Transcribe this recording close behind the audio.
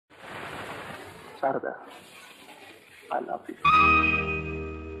Sarada, I love you.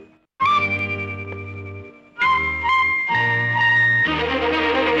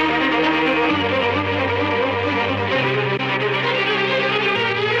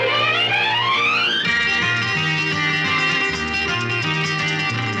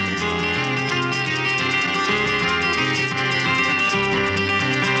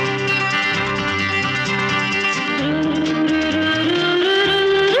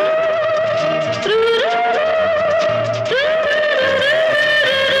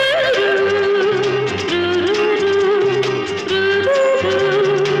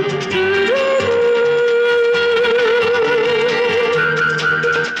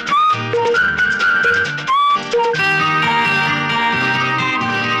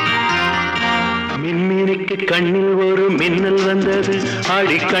 கண்ணில் ஒரு மின்னல் வந்தது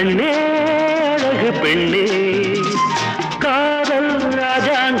ஆடி கண்ணே அழகு பெண்ணே காதல்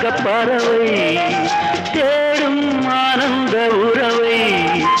ராஜாங்க பறவை தேடும் ஆனந்த உறவை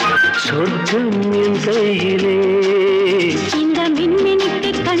சொர்க்கம் என் கையிலே இந்த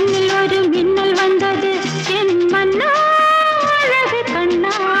மின்மினிக்கு கண்ணில் ஒரு மின்னல் வந்தது என் மன்னா அழகு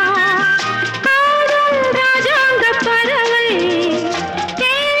கண்ணா காதல் ராஜாங்க பறவை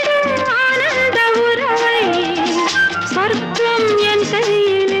சொர்க்கம் என்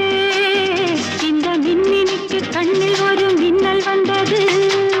கையிலே இந்த மின்மினிக்கு கண்ணில் ஒரு மின்னல் வந்தது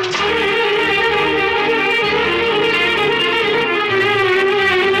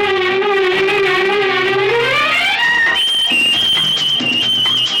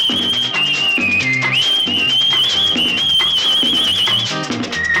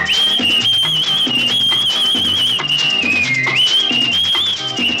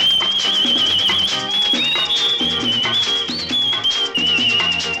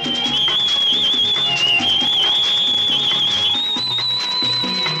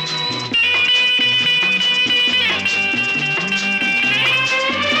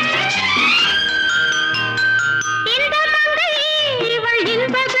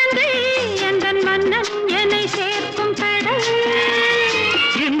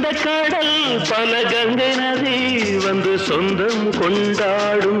கடல் பல கங்கை நதி வந்து சொந்தம்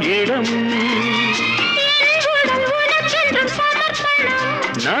கொண்டாடும் இடம்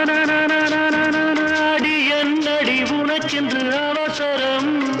நாடி என்னடி உனக்கென்று அவசரம்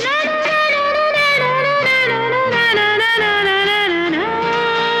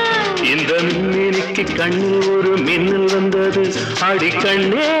இந்த மின்மினிக்கு கண்ணில் ஒரு மின்னல் வந்தது ஆடி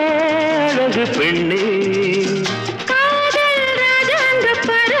கண்ணே அழகு பெண்ணே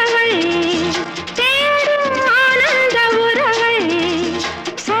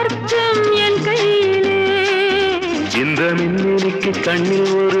இந்த மின்மினிக்கு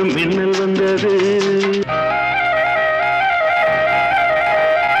கண்ணில் ஒரு மின்னல் வந்தது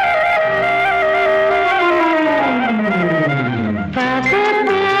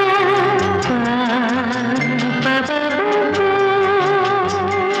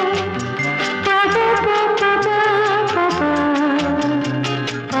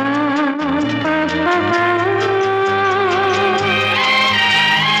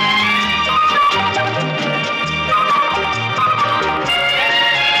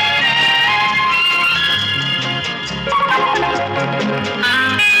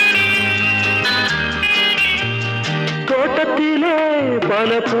தோட்டத்திலே பல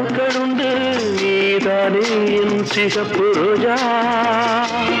பூக்கள் உண்டு நீதானே என் சிகப்பு ரோஜா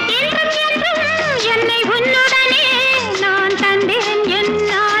என்னை உன்னுடனே நான் தந்தேன் என்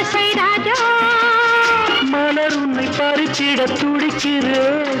ஆசை ராஜா மலர் உன்னை பறிச்சிட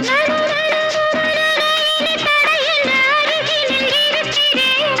துடிக்கிறேன்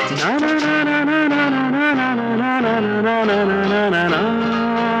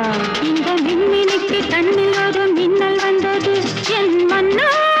இந்த மின்மினிக்கு கண்ணில் ஒரு மின்னல் வந்தது என் மன்னா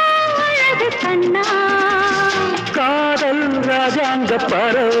அழகு கண்ணா காதல் ராஜாங்க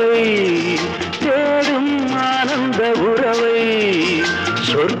பறவை தேடும் ஆனந்த உறவை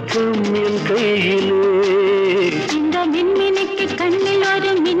சொர்க்கம் என் கையிலே இந்த மின்மினிக்கு கண்ணில்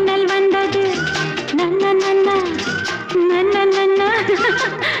ஒரு மின்னல் வந்தது நன்ன நன்ன நன்ன நன்ன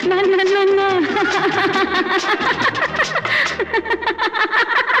நன்ன நன்ன